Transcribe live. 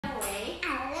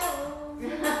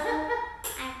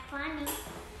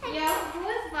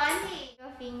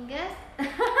fingers.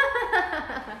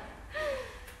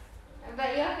 But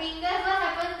your fingers, what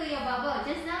happened to your bubble?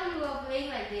 Just now you were playing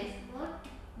like this. Look,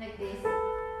 like this.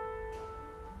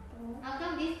 How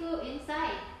come these two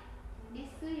inside? These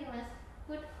two you must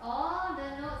put all the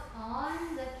notes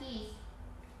on the keys.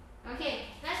 Okay,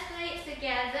 let's play it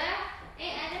together.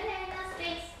 Hey, I don't have enough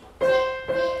space.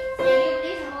 Can you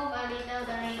please move a little,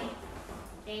 darling?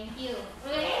 Thank you.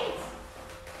 Wait!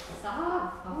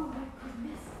 Stop! Oh my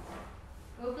goodness.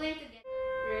 We'll play together.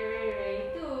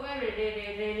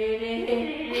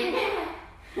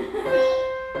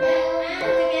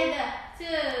 Together. 2,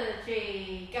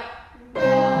 3, go.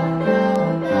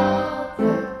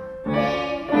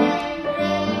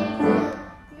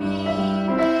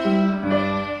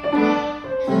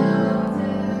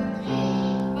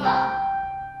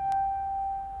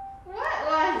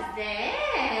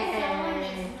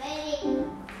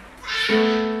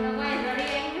 Someone is very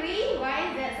angry? Why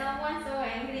is that someone so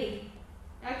angry?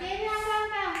 Okay,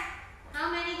 come. How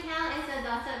many count is the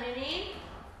dotted meaning?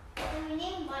 The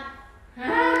meaning 1.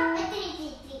 Huh?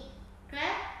 3.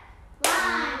 Clap.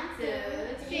 1,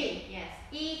 2, 3. Yes.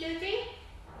 E 2, 3.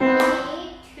 E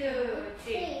 2,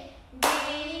 3. D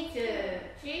 2,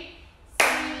 3. C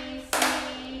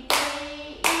 3.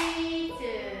 E 2,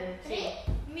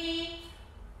 3. Me.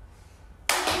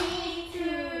 E 2,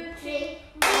 3.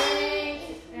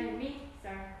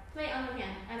 Play on the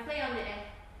piano. I play on the F.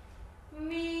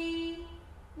 Me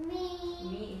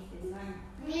is this one.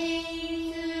 Me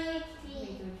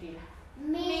 2, 3.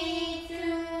 Me 2,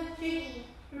 3.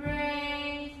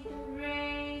 Re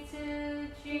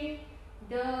 2, 3.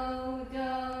 Do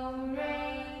re.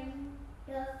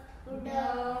 Do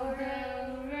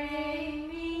re.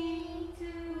 Me 2,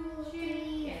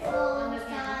 3. Yes. On the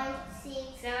piano. 6,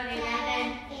 7, 8,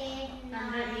 9, 10.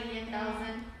 100 million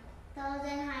thousand.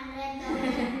 1,000, 100,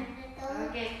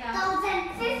 Okay, count.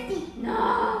 1,050. No.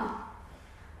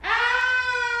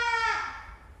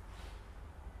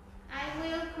 I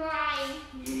will cry.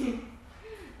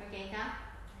 Okay, count.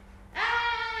 No.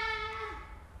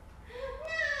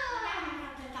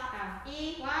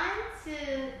 E 1, 2,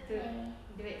 2.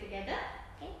 Do it together.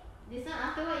 Okay. This one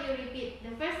afterward you repeat.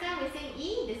 The first time we sing E,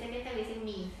 the second time we sing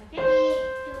me. Okay.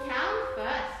 Count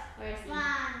first. Where's E? 1,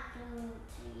 2,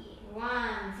 3. 1,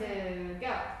 2,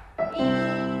 go. E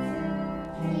 2,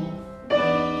 3. D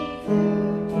 2,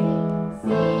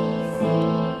 3. C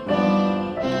 2,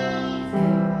 3.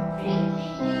 E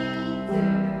 2,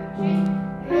 3.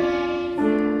 Re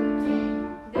 2,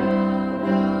 3. Do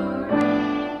re.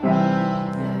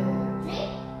 Mi 2, 3.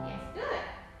 Yes, good.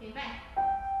 Okay, fine.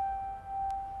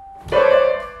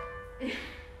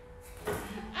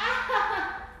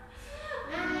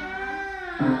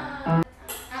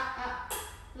 Up.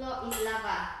 Low is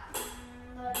lava.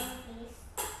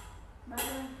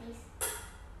 Balloon, please.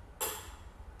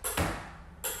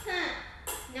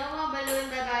 No more balloon,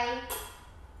 bye-bye.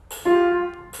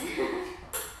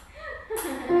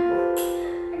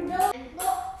 Go.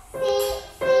 C.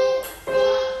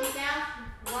 Sit down.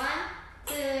 1,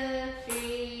 2,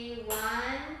 3. 1,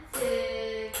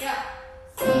 2, go.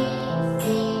 C,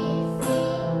 D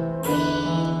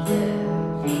 2,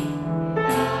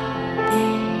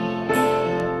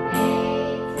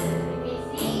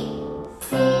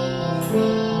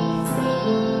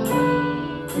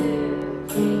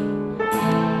 3.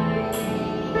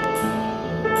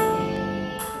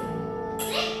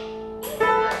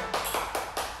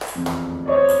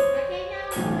 Okay, now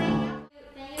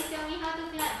can you show me how to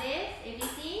clap this?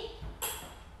 ABC.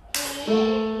 A,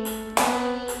 B,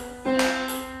 C.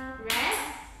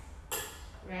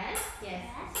 Rest. Yes.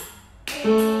 A,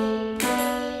 B,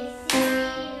 C.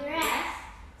 Rest.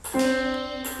 C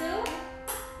 2.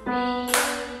 B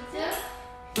 2.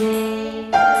 A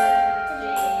 2,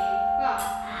 3, 4.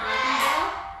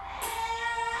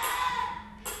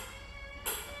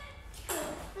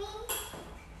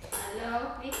 Hello,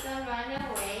 please don't run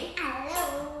away. Hello.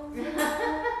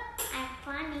 I'm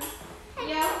funny.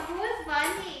 Yeah, who's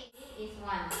funny? Is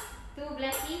 1. 2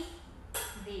 blackies.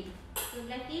 Z. 2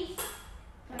 blackies.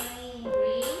 Green,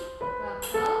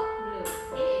 purple, blue.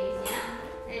 Okay, ABC.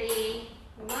 Ready?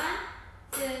 1,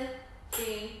 2,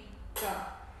 3, go.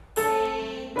 A,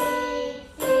 B,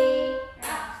 C,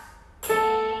 up. A,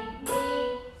 B,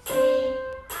 C,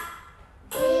 up.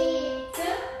 D 2,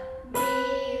 B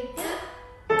 2.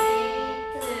 A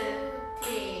 2,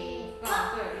 3, 4.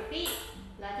 Good. Repeat.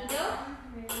 Latido.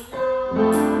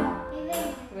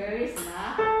 Where is La?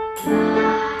 Up.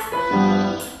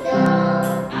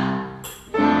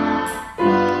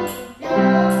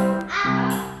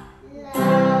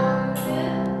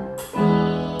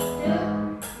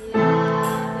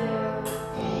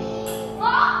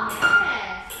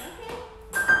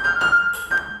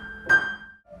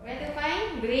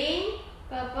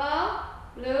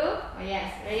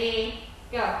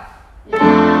 Go.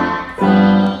 La, ti,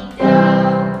 do,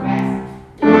 rest.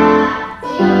 La,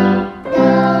 ti, Do,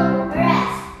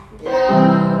 rest. do,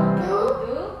 do,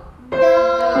 Do,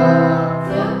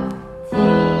 do, ti,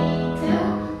 do,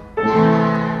 la,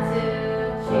 2,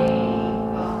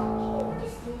 3, 4. what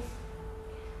is this?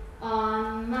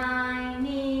 On my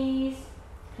knees,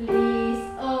 please,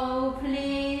 oh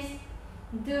please,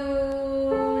 do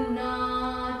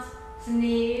not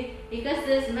sneeze. Because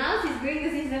this mouse is going to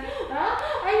sneeze.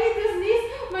 I need to sneeze.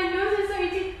 My nose is so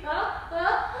itchy.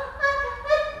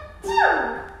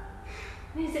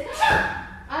 He said,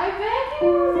 I beg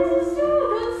you, this is true.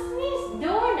 Don't sneeze.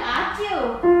 Don't achoo.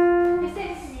 He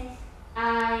said, I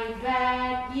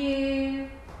beg you,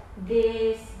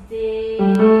 this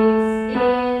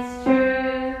is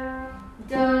true.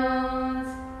 Don't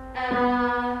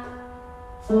achoo.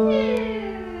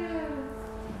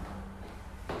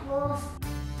 Most